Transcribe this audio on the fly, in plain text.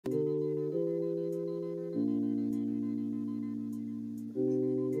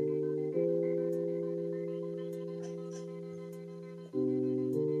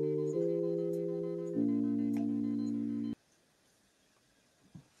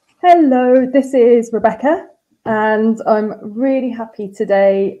Hello, this is Rebecca, and I'm really happy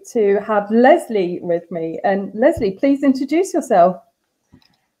today to have Lesley with me. And Lesley, please introduce yourself.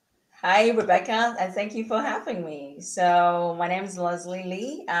 Hi, Rebecca, and thank you for having me. So my name is Lesley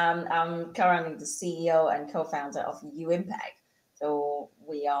Li. I'm currently the CEO and co-founder of Impact. So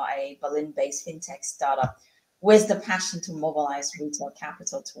we are a Berlin-based fintech startup with the passion to mobilize retail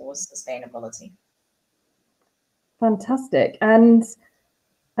capital towards sustainability. Fantastic. And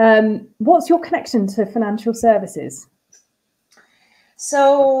what's your connection to financial services?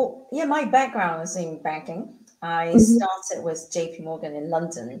 So yeah, my background is in banking. I started with JP Morgan in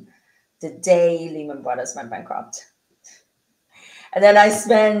London the day Lehman Brothers went bankrupt. And then I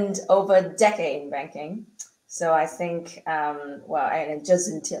spent over a decade in banking. So I think, and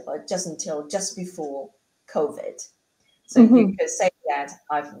just before COVID. So you could say that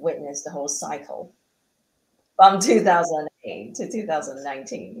I've witnessed the whole cycle from 2008 to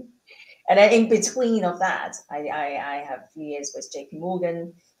 2019. And then in between of that, I have a few years with JP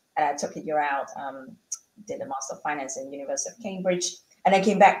Morgan, and I took a year out, did a Master of Finance in University of Cambridge, and I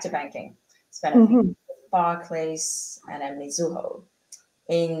came back to banking. Spent a few years with Barclays and then Mizuho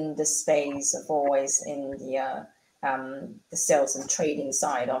in the space of always in the sales and trading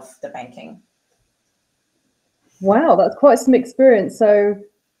side of the banking. Wow, that's quite some experience. So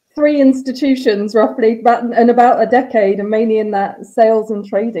 3 institutions roughly, about a decade, and mainly in that sales and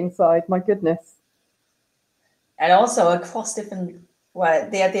trading side. My goodness. And also across different, well,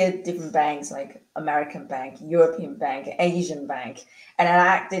 there are different banks like American Bank, European Bank, Asian Bank. And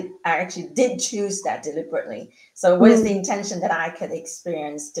I actually did choose that deliberately. So with the intention that I could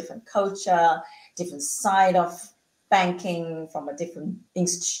experience different culture, different side of banking from a different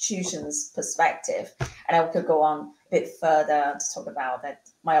institution's perspective. And I could go on a bit further to talk about that,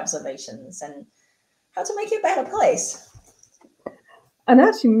 my observations and how to make it a better place. And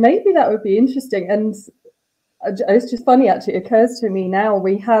actually, maybe that would be interesting. And it's just funny, actually, it occurs to me now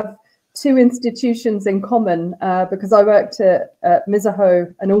we have 2 institutions in common because I worked at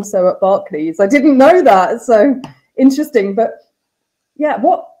Mizuho and also at Barclays. I didn't know that, so interesting. But yeah,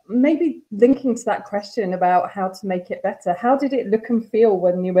 maybe linking to that question about how to make it better, how did it look and feel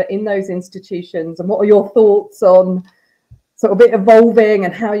when you were in those institutions, and what are your thoughts on sort of it evolving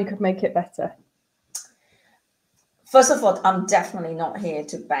and how you could make it better? First of all, I'm definitely not here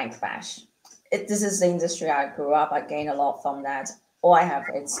to bank bash. This is the industry I grew up. I gain a lot from that. All I have,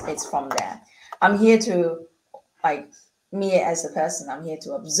 it's from there. I'm here to, like, me as a person, I'm here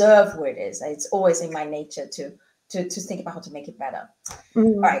to observe where it is. It's always in my nature to think about how to make it better.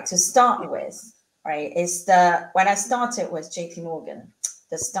 All right, to start with, right, when I started with JP Morgan,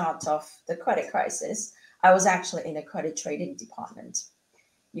 the start of the credit crisis, I was actually in the credit trading department.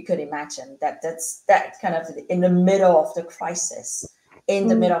 You could imagine that's kind of in the middle of the crisis, in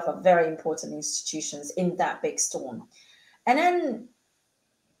the middle of a very important institutions in that big storm. And then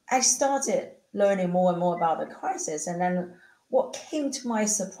I started learning more and more about the crisis. And then what came to my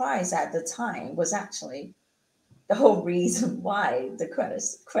surprise at the time was actually the whole reason why the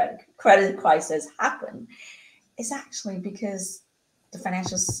credit crisis happened is actually because the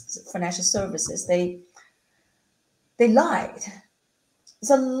financial services, they lied.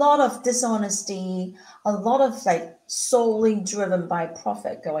 There's a lot of dishonesty, a lot of like solely driven by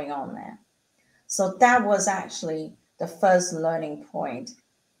profit going on there. So that was actually the first learning point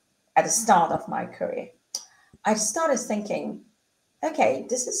at the start of my career. I started thinking, okay,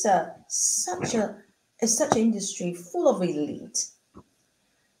 this is such an industry full of elite.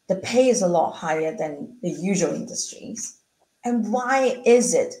 The pay is a lot higher than the usual industries. And why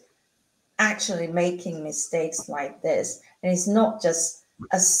is it actually making mistakes like this? And it's not just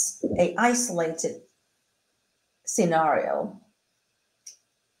a isolated scenario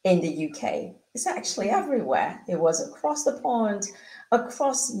in the UK. It's actually everywhere. It was across the pond,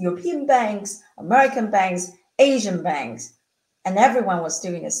 across European banks, American banks, Asian banks, and everyone was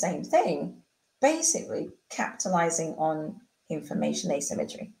doing the same thing, basically capitalizing on information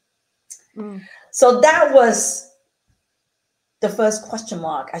asymmetry. So that was the first question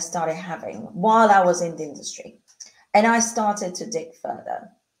mark I started having while I was in the industry. And I started to dig further.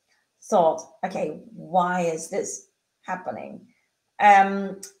 Thought, okay, why is this happening?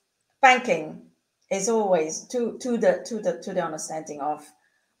 Banking is always to the understanding of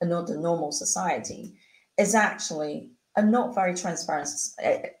the normal society is actually a not very transparent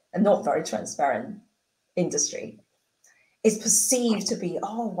industry. It's perceived to be,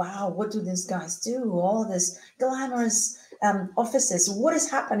 oh wow, what do these guys do? All this glamorous offices. What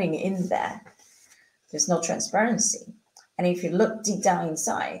is happening in there? There's no transparency. And if you look deep down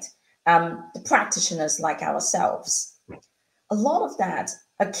inside, the practitioners like ourselves a lot of that,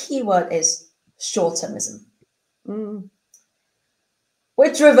 a keyword is short-termism.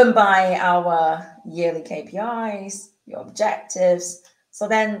 We're driven by our yearly KPIs, your objectives. So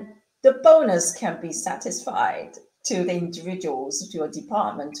then the bonus can be satisfied to the individuals, to your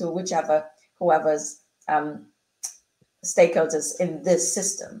department, to whoever's stakeholders in this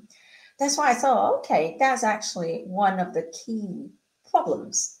system. That's why I thought, okay, that's actually one of the key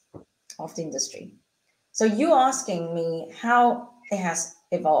problems of the industry. So you asking me how it has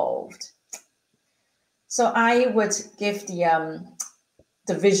evolved. So I would give the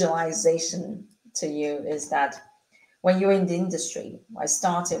visualization to you is that when you're in the industry, I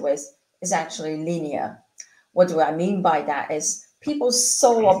started with is actually linear. What do I mean by that is people's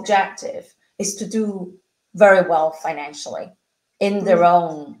sole objective is to do very well financially in their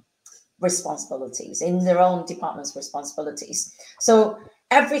own responsibilities, in their own department's responsibilities. So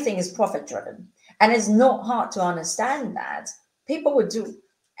everything is profit driven. And it's not hard to understand that people would do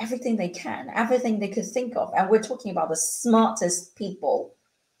everything they can, everything they could think of. And we're talking about the smartest people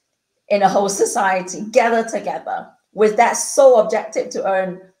in a whole society gathered together with that sole objective to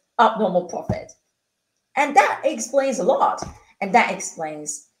earn abnormal profit. And that explains a lot. And that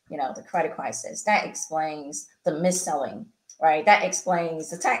explains, the credit crisis. That explains the mis-selling, right? That explains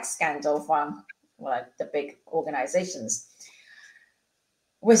the tax scandal from the big organizations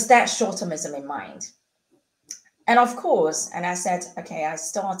with that short-termism in mind. And of course, and I said, okay, I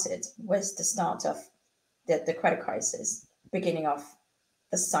started with the start of the credit crisis, beginning of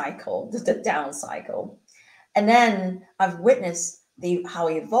the cycle, the down cycle. And then I've witnessed how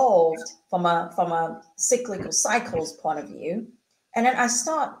it evolved from a cyclical cycles point of view. And then I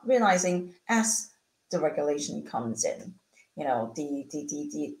start realizing as the regulation comes in,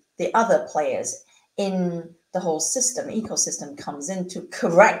 the other players in the whole system, ecosystem comes in to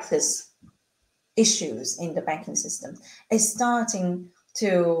correct this issues in the banking system, is starting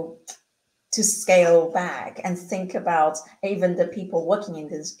to scale back and think about even the people working in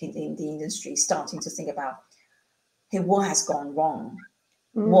the industry starting to think about, hey, what has gone wrong?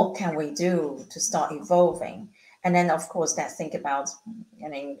 What can we do to start evolving? And then, of course, that think about,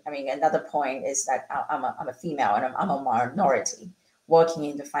 another point is that I'm a female and I'm a minority working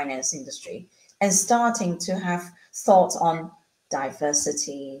in the finance industry and starting to have thoughts on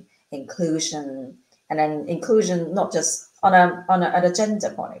diversity, inclusion, and then inclusion not just on a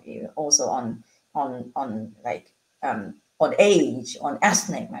gender point of view, also on age, on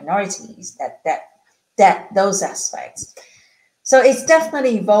ethnic minorities, that those aspects. So it's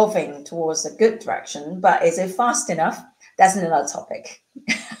definitely evolving towards a good direction, but is it fast enough? That's another topic.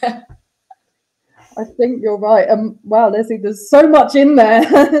 I think you're right. Wow, Lesley, there's so much in there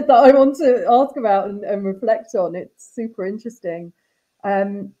that I want to ask about and reflect on. It's super interesting.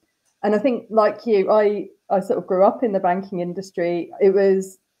 And I think, like you, I sort of grew up in the banking industry. It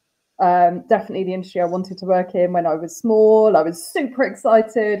was definitely the industry I wanted to work in when I was small. I was super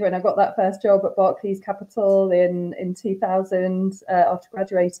excited when I got that first job at Barclays Capital in 2000 after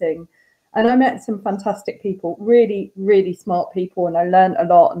graduating. And I met some fantastic people, really, really smart people. And I learned a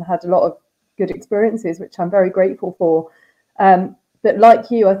lot and had a lot of good experiences, which I'm very grateful for. But like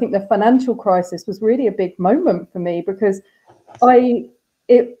you, I think the financial crisis was really a big moment for me because I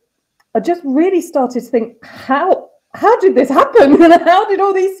just really started to think, how did this happen? And how did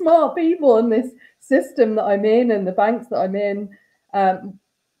all these smart people in this system that I'm in and the banks that I'm in,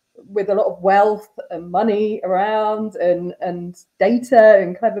 with a lot of wealth and money around and data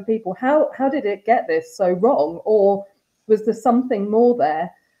and clever people, how did it get this so wrong? Or was there something more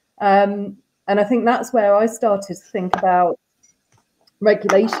there? And I think that's where I started to think about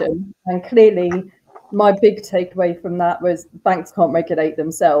regulation. And clearly, my big takeaway from that was banks can't regulate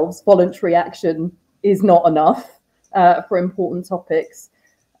themselves. Voluntary action is not enough for important topics.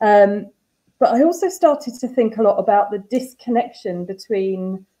 But I also started to think a lot about the disconnection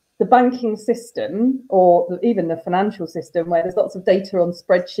between the banking system or even the financial system, where there's lots of data on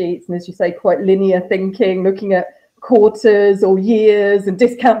spreadsheets and, as you say, quite linear thinking, looking at quarters or years and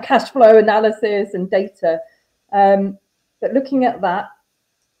discount cash flow analysis and data. But looking at that,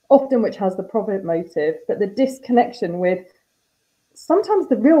 often which has the profit motive, but the disconnection with sometimes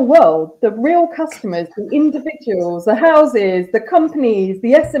the real world, the real customers, the individuals, the houses, the companies,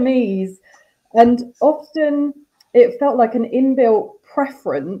 the SMEs. And often it felt like an inbuilt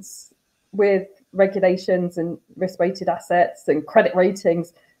preference with regulations and risk-weighted assets and credit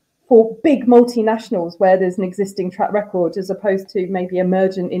ratings for big multinationals where there's an existing track record, as opposed to maybe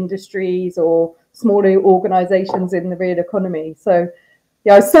emergent industries or smaller organizations in the real economy. So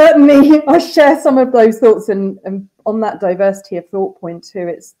yeah, I share some of those thoughts, and on that diversity of thought point too,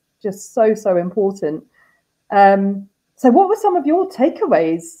 it's just so important. So what were some of your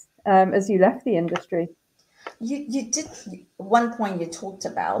takeaways as you left the industry? You did one point you talked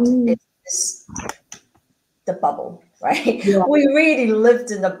about is the bubble, right? Yeah. We really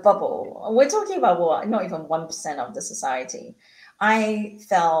lived in the bubble. We're talking about what, not even 1% of the society. I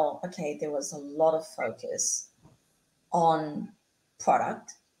felt, okay, there was a lot of focus on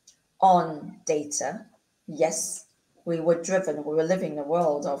product, on data. Yes, we were driven, we were living in a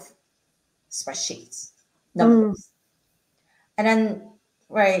world of spreadsheets, numbers. And then,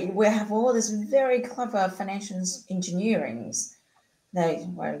 right, we have all this very clever financial engineerings, like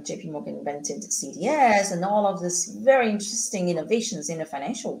where JP Morgan invented CDS and all of this very interesting innovations in the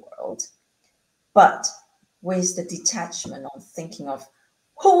financial world. But where's the detachment on thinking of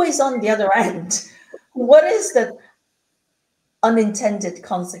who is on the other end? What is the unintended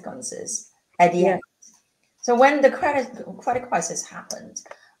consequences at the end? So when the credit crisis happened,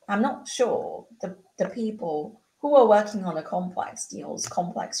 I'm not sure the people who were working on the complex deals,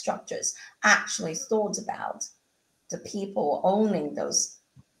 complex structures, actually thought about the people owning those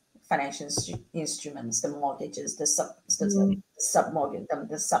financial instruments, the mortgages, the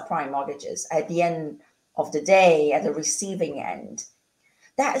subprime mortgages. At the end of the day, at the receiving end,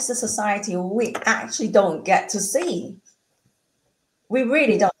 that is the society we actually don't get to see. We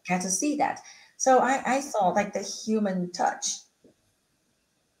really don't get to see that. So I thought like the human touch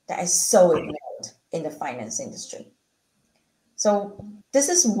that is so ignored in the finance industry. So this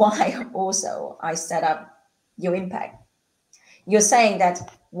is why also I set up Your Impact. You're saying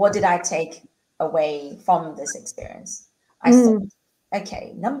that what did I take away from this experience? I thought,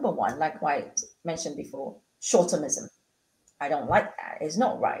 okay, number one, like I mentioned before, short-termism. I don't like that. It's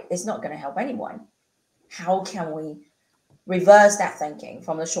not right. It's not going to help anyone. How can we reverse that thinking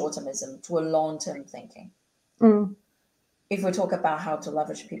from the short-termism to a long-term thinking? If we talk about how to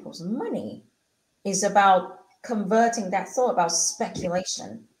leverage people's money, it's about converting that thought about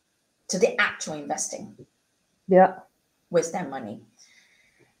speculation to the actual investing with their money.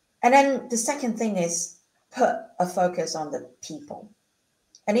 And then the second thing is put a focus on the people.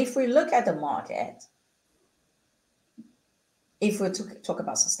 And if we look at the market, if we talk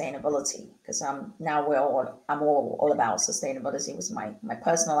about sustainability, because I'm all about sustainability with my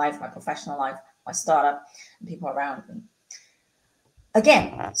personal life, my professional life, my startup, and people around me.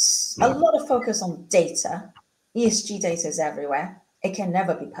 Again, a lot of focus on data. ESG data is everywhere. It can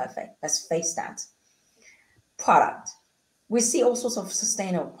never be perfect. Let's face that. Product. We see all sorts of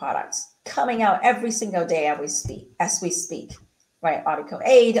sustainable products coming out every single day as we speak. Right, Article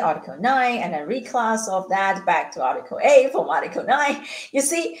 8, Article 9, and then reclass of that back to Article 8 from Article 9. You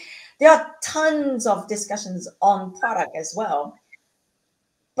see, there are tons of discussions on product as well.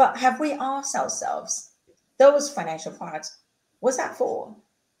 But have we asked ourselves, those financial products, what's that for?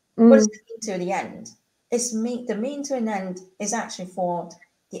 What does it mean to the end? The mean to an end is actually for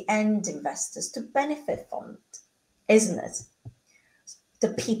the end investors to benefit from it, isn't it?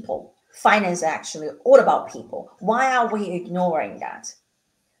 The people. Finance is actually all about people. Why are we ignoring that?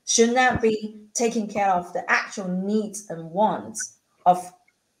 Shouldn't that be taking care of the actual needs and wants of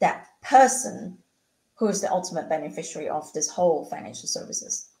that person who is the ultimate beneficiary of this whole financial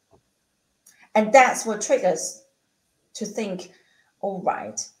services? And that's what triggers to think, all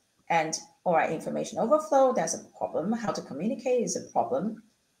right, information overflow, that's a problem. How to communicate is a problem.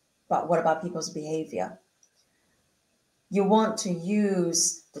 But what about people's behavior? You want to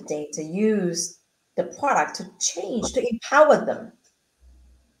use the data, use the product to change, to empower them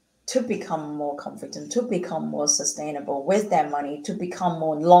to become more confident, to become more sustainable with their money, to become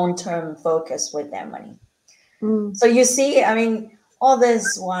more long-term focused with their money. So you see, I mean, all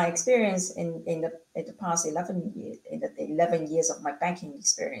this what I experienced in the past 11 years, in the 11 years of my banking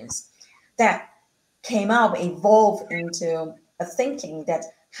experience, that came out, evolved into a thinking that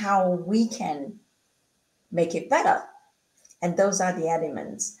how we can make it better. And those are the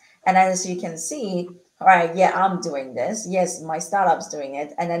elements. And as you can see, all right, yeah, I'm doing this. Yes, my startup's doing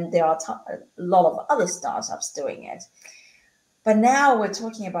it. And then there are a lot of other startups doing it. But now we're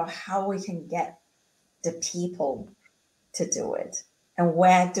talking about how we can get the people to do it. And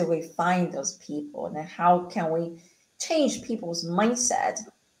where do we find those people? And then how can we change people's mindset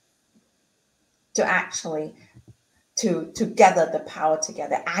to actually to gather the power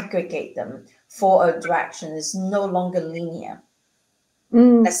together, aggregate them for a direction that's no longer linear.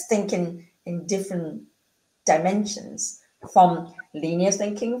 Let's think in different dimensions, from linear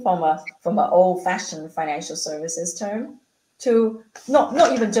thinking, from an old-fashioned financial services term, to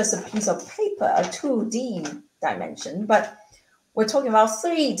not even just a piece of paper, a 2D dimension, but we're talking about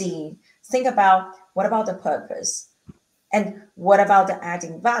 3D. Think about what about the purpose, and what about the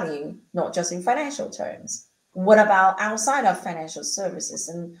adding value, not just in financial terms. What about outside of financial services,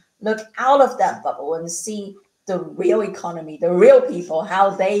 and look out of that bubble and see the real economy, the real people, how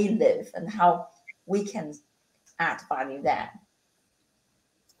they live and how we can add value there.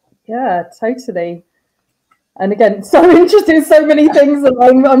 Yeah, totally. And again, so interested in so many things that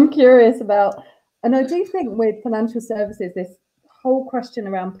I'm curious about. And I do think with financial services, this whole question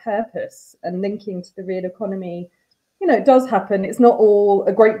around purpose and linking to the real economy, you know, it does happen. It's not all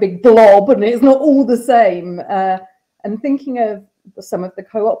a great big blob and it's not all the same. And thinking of some of the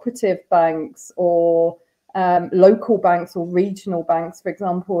cooperative banks or local banks or regional banks, for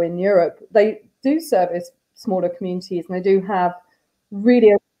example, in Europe, they do service smaller communities and they do have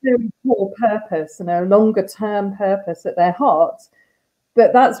really a very core purpose and a longer term purpose at their heart.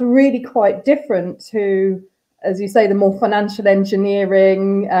 But that's really quite different to, as you say, the more financial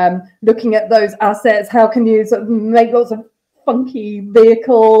engineering, looking at those assets. How can you sort of make lots of funky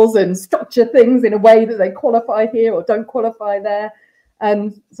vehicles and structure things in a way that they qualify here or don't qualify there,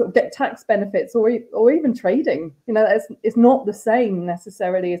 and sort of get tax benefits or even trading? You know, it's not the same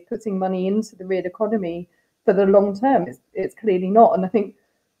necessarily as putting money into the real economy for the long term. It's clearly not. And I think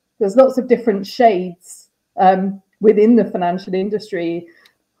there's lots of different shades within the financial industry.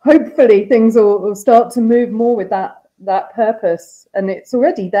 Hopefully things will start to move more with that purpose, and it's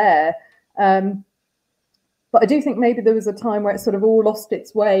already there. But I do think maybe there was a time where it sort of all lost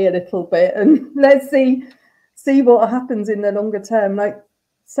its way a little bit, and let's see what happens in the longer term. Like,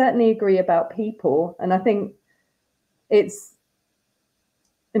 certainly agree about people, and I think it's,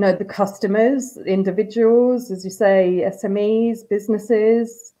 you know, the customers, individuals, as you say, SMEs,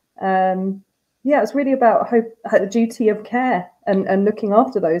 businesses. Yeah, it's really about a duty of care and looking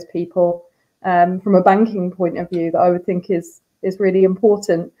after those people from a banking point of view that I would think is really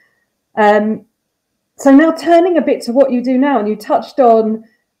important. So now turning a bit to what you do now, and you touched on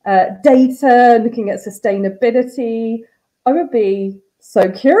data, looking at sustainability. I would be so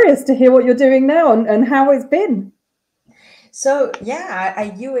curious to hear what you're doing now and how it's been. So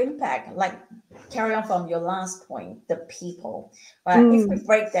yeah, you impact, like, carry on from your last point, the people. But if we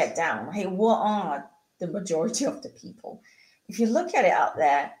break that down, hey, what are the majority of the people? If you look at it out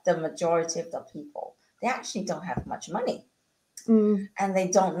there, the majority of the people, they actually don't have much money. And they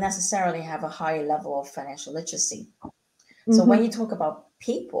don't necessarily have a high level of financial literacy. So when you talk about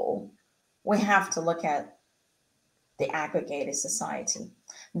people, we have to look at the aggregated society.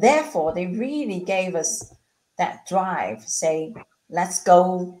 Therefore, they really gave us that drive, say, let's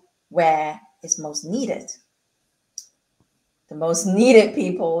go where it's most needed. The most needed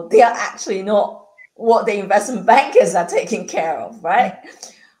people, they are actually not what the investment bankers are taking care of, right?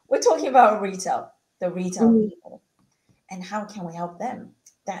 We're talking about retail, the retail people. And how can we help them?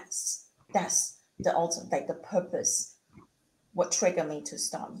 That's the ultimate, like the purpose, what triggered me to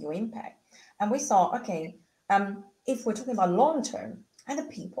start Your Impact. And we thought, okay, if we're talking about long term and the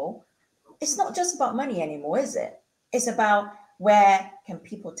people, it's not just about money anymore, is it? It's about where can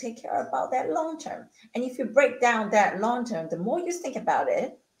people take care about that long term. And if you break down that long term, the more you think about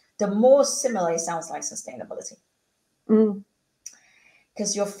it, the more similar it sounds like sustainability.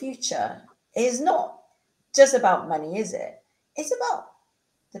 Because your future is not just about money, is it? It's about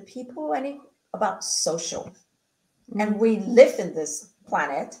the people and about social. And we live in this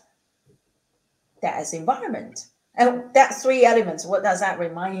planet that is environment. And that three elements, what does that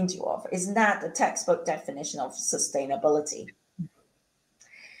remind you of? Isn't that the textbook definition of sustainability?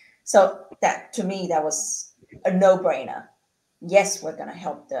 So that, to me, that was a no-brainer. Yes, we're going to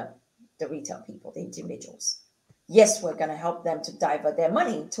help the retail people, the individuals. Yes, we're going to help them to divert their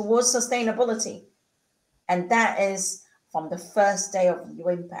money towards sustainability. And that is from the first day of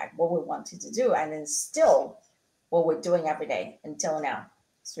Your Impact, what we wanted to do. And then still what we're doing every day until now,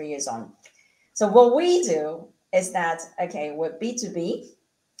 3 years on. So what we do is that, okay, we're B2B.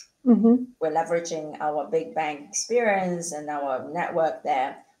 We're leveraging our big bank experience and our network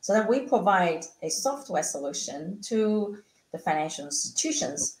there, so that we provide a software solution to the financial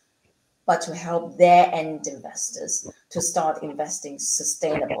institutions, but to help their end investors to start investing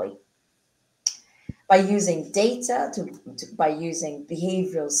sustainably. By using data, by using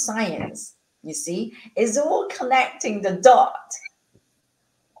behavioral science, you see, it's all connecting the dot.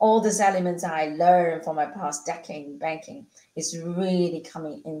 All these elements I learned from my past decade in banking is really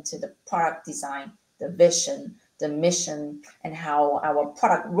coming into the product design, the vision, the mission, and how our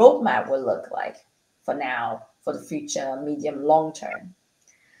product roadmap will look like for now, for the future, medium, long term.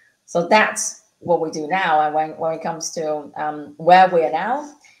 So that's what we do now. And when it comes to where we are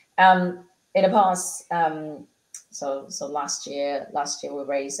now, in the past, so last year we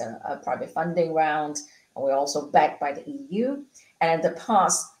raised a private funding round, and we're also backed by the EU. And in the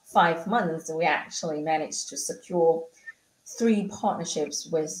past 5 months, we actually managed to secure 3 partnerships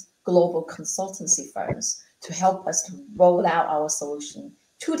with global consultancy firms to help us to roll out our solution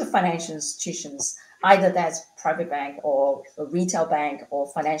to the financial institutions, either that's private bank or a retail bank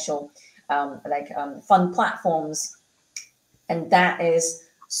or financial fund platforms. And that is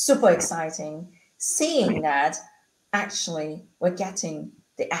super exciting, seeing that actually we're getting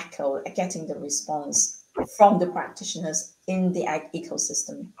the echo, getting the response from the practitioners in the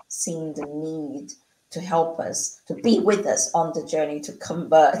ecosystem, seeing the need to help us, to be with us on the journey to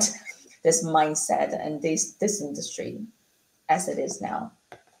convert this mindset and this industry as it is now.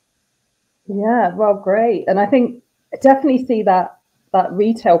 Yeah, well, great. And I think I definitely see that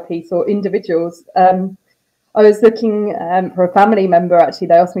retail piece or individuals. I was looking for a family member, actually.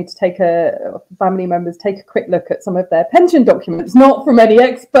 They asked me to take a quick look at some of their pension documents, not from any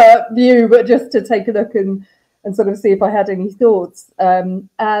expert view, but just to take a look and sort of see if I had any thoughts. And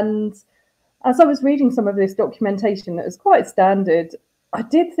as I was reading some of this documentation that was quite standard, I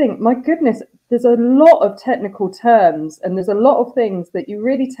did think, my goodness, there's a lot of technical terms and there's a lot of things that you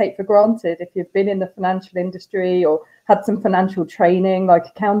really take for granted if you've been in the financial industry or had some financial training like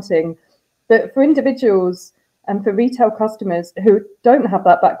accounting. But for individuals and for retail customers who don't have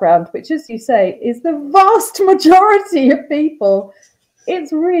that background, which, as you say, is the vast majority of people,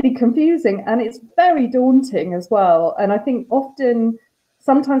 it's really confusing and it's very daunting as well. And I think often,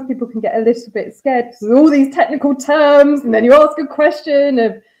 sometimes people can get a little bit scared because of all these technical terms, and then you ask a question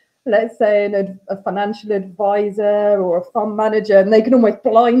of, let's say, a financial advisor or a fund manager, and they can almost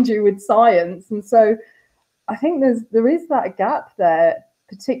blind you with science. And so I think there is that gap there,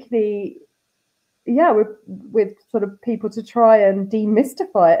 particularly, yeah, with sort of people to try and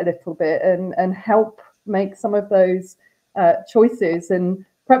demystify it a little bit and help make some of those choices. And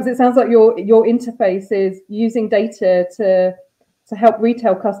perhaps it sounds like your interface is using data to help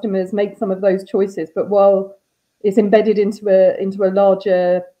retail customers make some of those choices, but while it's embedded into a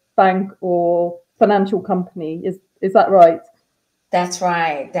larger bank or financial company. Is that right? That's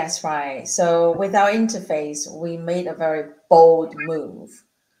right. That's right. So with our interface, we made a very bold move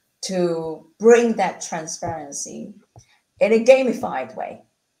to bring that transparency in a gamified way.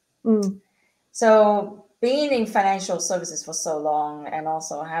 So being in financial services for so long, and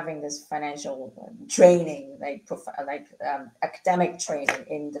also having this financial training, academic training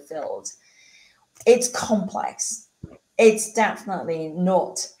in the field, it's complex. It's definitely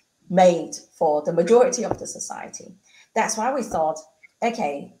not made for the majority of the society. That's why we thought,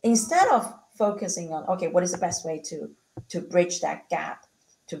 okay, instead of focusing on, okay, what is the best way to bridge that gap,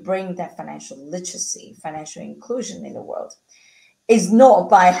 to bring that financial literacy, financial inclusion in the world, is not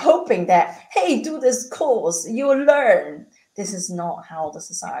by hoping that, hey, do this course, you'll learn. This is not how the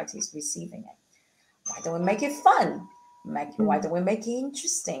society is receiving it. Why don't we make it fun? Why don't we make it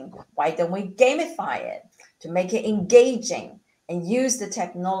interesting? Why don't we gamify it to make it engaging and use the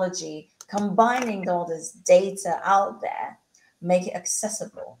technology, combining all this data out there, make it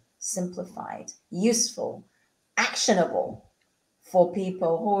accessible, simplified, useful, actionable for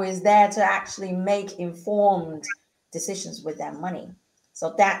people who is there to actually make informed decisions with their money.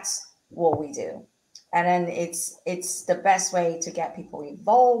 So that's what we do. And then it's the best way to get people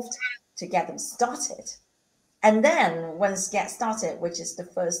involved, to get them started. And then once get started, which is the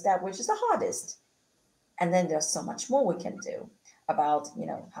first step, which is the hardest. And then there's so much more we can do about,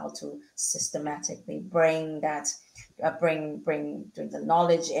 how to systematically bring that, bring the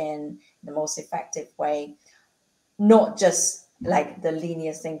knowledge in the most effective way, not just like the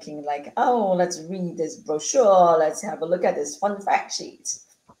linear thinking, like, oh, let's read this brochure, let's have a look at this fun fact sheet,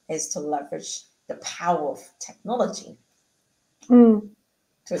 is to leverage the power of technology to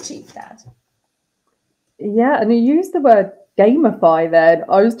achieve that. Yeah, and you used the word gamify then.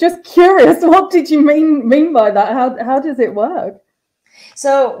 I was just curious, what did you mean by that? How does it work?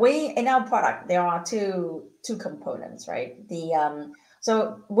 So in our product, there are two components, right?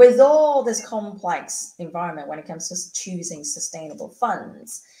 So with all this complex environment when it comes to choosing sustainable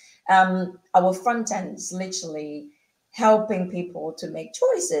funds, our front end is literally helping people to make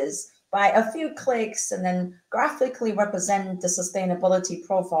choices by a few clicks, and then graphically represent the sustainability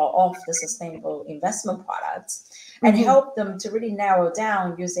profile of the sustainable investment products, and help them to really narrow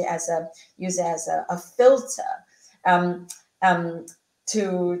down, use it as a filter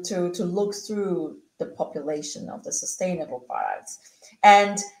to look through the population of the sustainable products.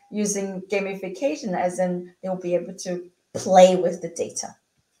 And using gamification, as in they'll be able to play with the data,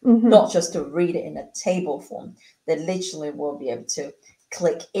 not just to read it in a table form. They literally will be able to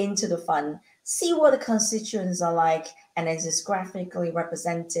click into the fund, see what the constituents are like, and as it's graphically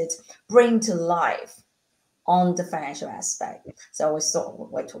represented, bring to life on the financial aspect. So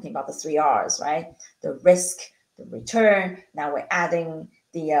we're talking about the 3 R's, right? The risk, the return. Now we're adding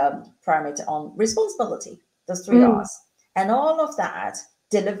the parameter on responsibility, those 3 R's. And all of that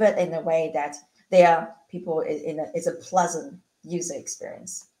delivered in a way that it's a pleasant user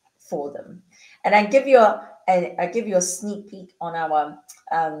experience for them. And I give you a sneak peek on our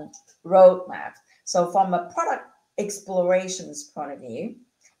roadmap. So from a product explorations point of view,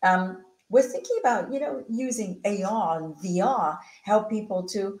 we're thinking about, using AR and VR, help people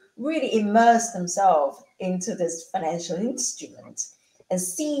to really immerse themselves into this financial instrument and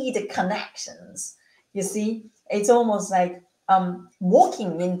see the connections. You see, it's almost like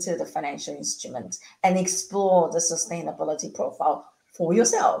walking into the financial instrument and explore the sustainability profile for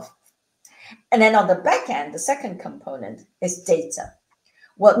yourself. And then on the back end, the second component is data.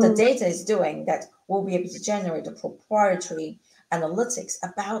 What the data is doing, that we'll be able to generate a proprietary analytics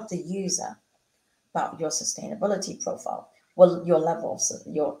about the user, about your sustainability profile, your level of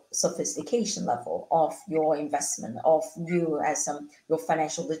your sophistication level of your investment, of you as your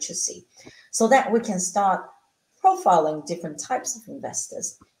financial literacy, so that we can start profiling different types of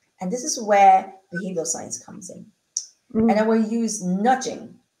investors. And this is where behavioral science comes in. And then we use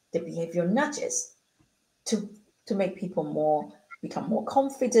nudging, the behavior nudges, to make people become more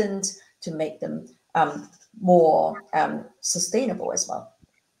confident, to make them more sustainable as well.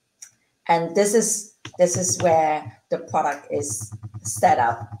 And this is where the product is set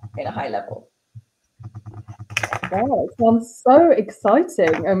up at a high level. Wow, it sounds so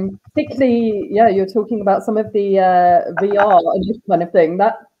exciting. Particularly, you're talking about some of the VR and this kind of thing.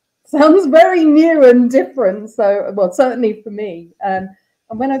 That sounds very new and different. So, well, certainly for me. And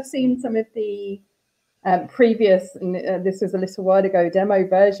when I've seen some of the previous, and this was a little while ago, demo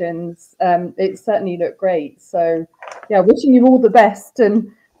versions, it certainly looked great. So, wishing you all the best,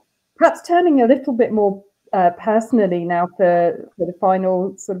 and perhaps turning a little bit more personally now for the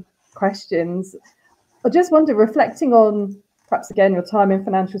final sort of questions. I just wonder, reflecting on perhaps again your time in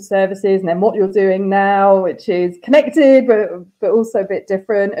financial services and then what you're doing now, which is connected but also a bit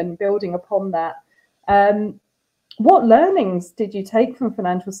different, and building upon that. What learnings did you take from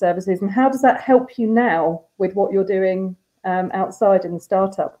financial services, and how does that help you now with what you're doing outside in the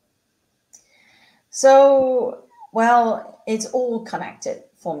startup? So, well, it's all connected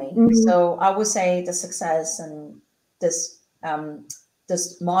for me. So I would say the success and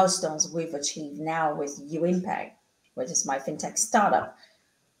this milestones we've achieved now with U-Impact, which is my fintech startup,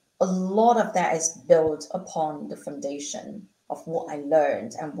 a lot of that is built upon the foundation of what I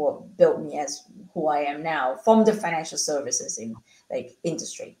learned and what built me as who I am now from the financial services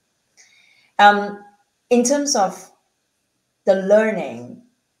industry. In terms of the learning,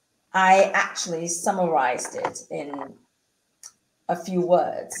 I actually summarized it in a few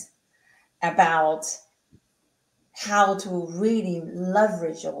words about how to really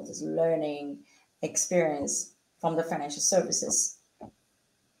leverage all this learning experience from the financial services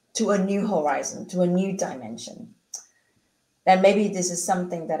to a new horizon, to a new dimension. And maybe this is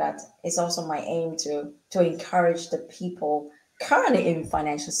something that is also my aim to encourage the people currently in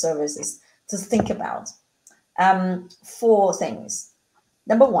financial services to think about. 4 things.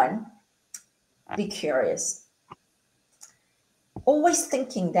 Number 1, be curious. Always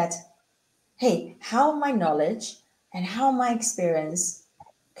thinking that, hey, how my knowledge and how my experience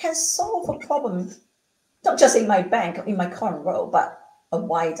can solve a problem, not just in my bank, in my current role, but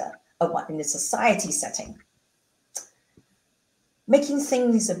in the society setting. Making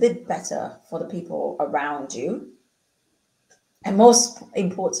things a bit better for the people around you. And most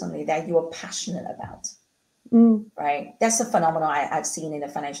importantly, that you are passionate about, right? That's a phenomenon I've seen in the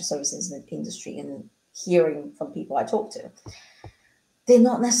financial services industry, and hearing from people I talk to. They're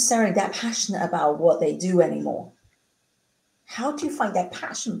not necessarily that passionate about what they do anymore. How do you find that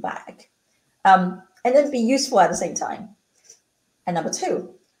passion back? And then be useful at the same time. And number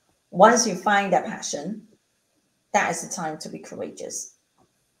 2, once you find that passion, that is the time to be courageous.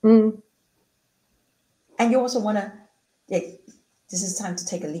 And you also want to, this is time to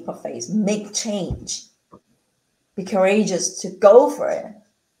take a leap of faith, make change, be courageous to go for it.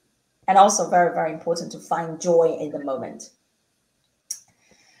 And also very, very important to find joy in the moment.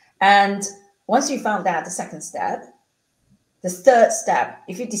 And once you found that, the second step, the third step,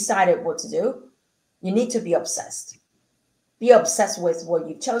 if you decided what to do, you need to be obsessed. Be obsessed with what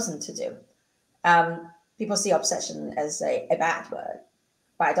you've chosen to do. People see obsession as a bad word,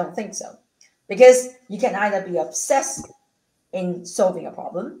 but I don't think so. Because you can either be obsessed in solving a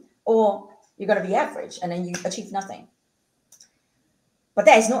problem, or you're going to be average and then you achieve nothing. But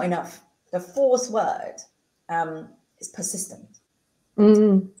that is not enough. The 4th word is persistent.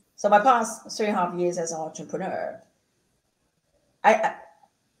 So my past 3.5 years as an entrepreneur, I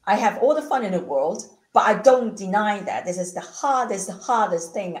have all the fun in the world, but I don't deny that this is the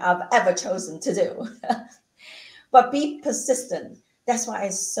hardest thing I've ever chosen to do. But be persistent. That's why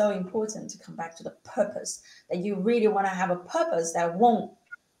it's so important to come back to the purpose, that you really want to have a purpose that won't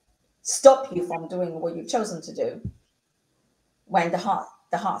stop you from doing what you've chosen to do when the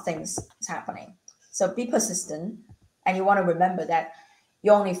hard things is happening. So be persistent, and you want to remember that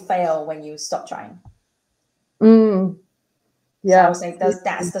you only fail when you stop trying. Yeah. So I would say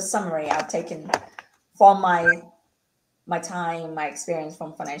that's the summary I've taken from my time, my experience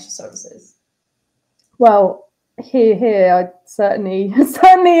from financial services. Well, here, I certainly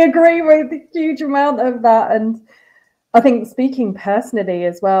agree with a huge amount of that. And I think, speaking personally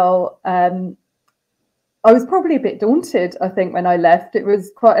as well, I was probably a bit daunted, I think, when I left. It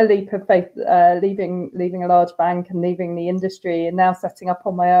was quite a leap of faith, leaving a large bank and leaving the industry and now setting up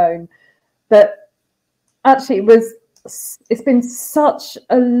on my own. But actually, it's been such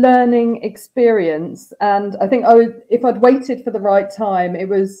a learning experience. And I think if I'd waited for the right time, it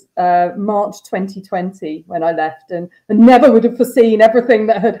was March 2020 when I left, and never would have foreseen everything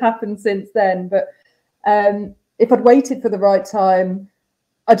that had happened since then. But if I'd waited for the right time,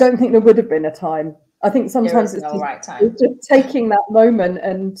 I don't think there would have been a time. I think sometimes it's just taking that moment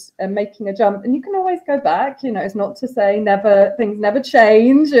and making a jump. And you can always go back. You know, it's not to say things never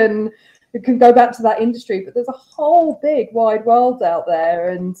change, and you can go back to that industry. But there's a whole big wide world out there,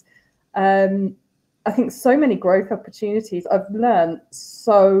 and I think so many growth opportunities. I've learned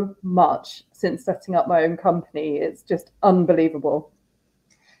so much since setting up my own company. It's just unbelievable.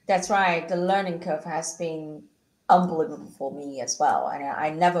 That's right. The learning curve has been unbelievable for me as well, and I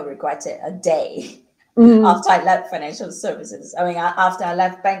never regretted a day after I left financial services. I mean, after I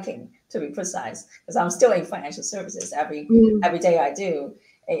left banking, to be precise, because I'm still in financial services every day I do.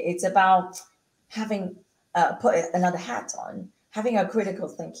 It's about having put another hat on, having a critical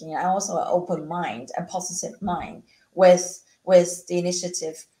thinking, and also an open mind and positive mind with the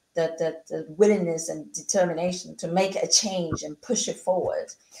initiative, the willingness and determination to make a change and push it forward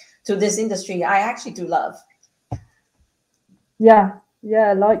to this industry I actually do love. Yeah,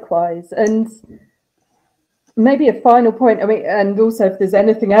 likewise. And maybe a final point, I mean, and also if there's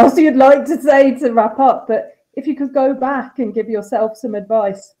anything else you'd like to say to wrap up, but if you could go back and give yourself some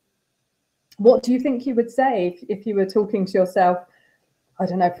advice, what do you think you would say if you were talking to yourself, I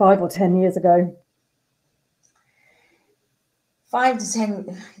don't know, 5 or 10 years ago? 5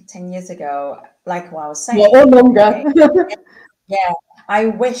 to 10 years ago, like what I was saying. Yeah, or longer. Yeah, I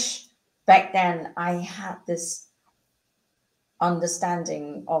wish back then I had this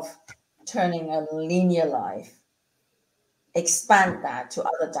understanding of turning a linear life, expand that to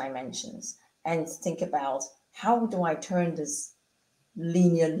other dimensions, and think about, how do I turn this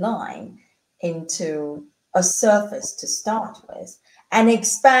linear line into a surface to start with and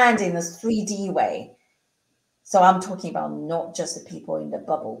expand in a 3D way. So I'm talking about not just the people in the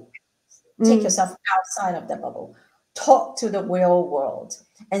bubble. Take yourself outside of the bubble, talk to the real world,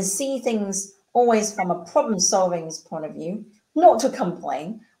 and see things always from a problem-solving point of view, not to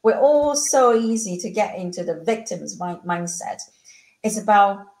complain. We're all so easy to get into the victim's mindset. It's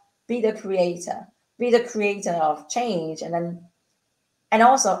about be the creator of change, and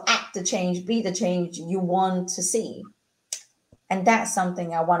also act the change, be the change you want to see. And that's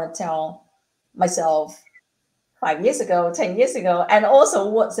something I want to tell myself 5 years ago, 10 years ago. And also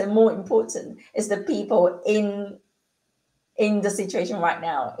what's more important is the people in the situation right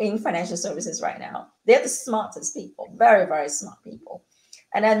now, in financial services right now. They're the smartest people, very, very smart people.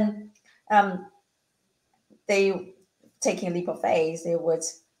 And then they, taking a leap of faith, you would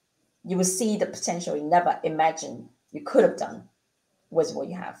see the potential you never imagined you could have done with what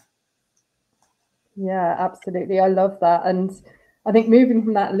you have. Yeah, absolutely. I love that. And I think moving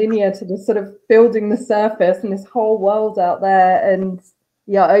from that linear to just sort of building the surface and this whole world out there. And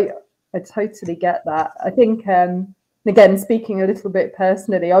yeah, I totally get that. I think, again, speaking a little bit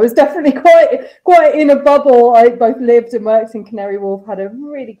personally, I was definitely quite in a bubble. I both lived and worked in Canary Wharf, had a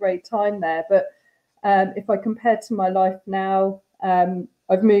really great time there. But if I compare to my life now,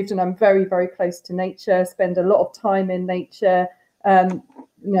 I've moved and I'm very, very close to nature, spend a lot of time in nature, have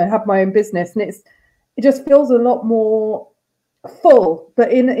my own business. And it just feels a lot more full,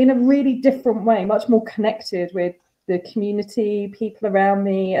 but in a really different way, much more connected with the community, people around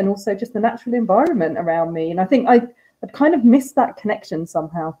me, and also just the natural environment around me. And I think I'd kind of missed that connection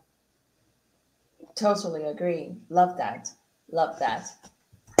somehow. Totally agree. Love that.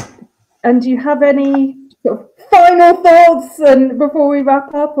 And do you have any sort of final thoughts and before we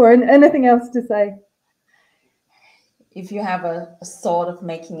wrap up, or anything else to say? if you have a thought of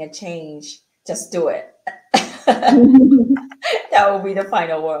making a change, just do it. That will be the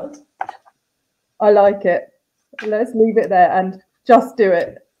final word. I like it. Let's leave it there and just do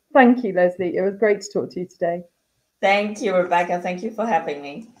it. Thank you, Lesley. It was great to talk to you today. Thank you, Rebecca. Thank you for having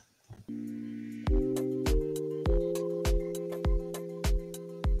me.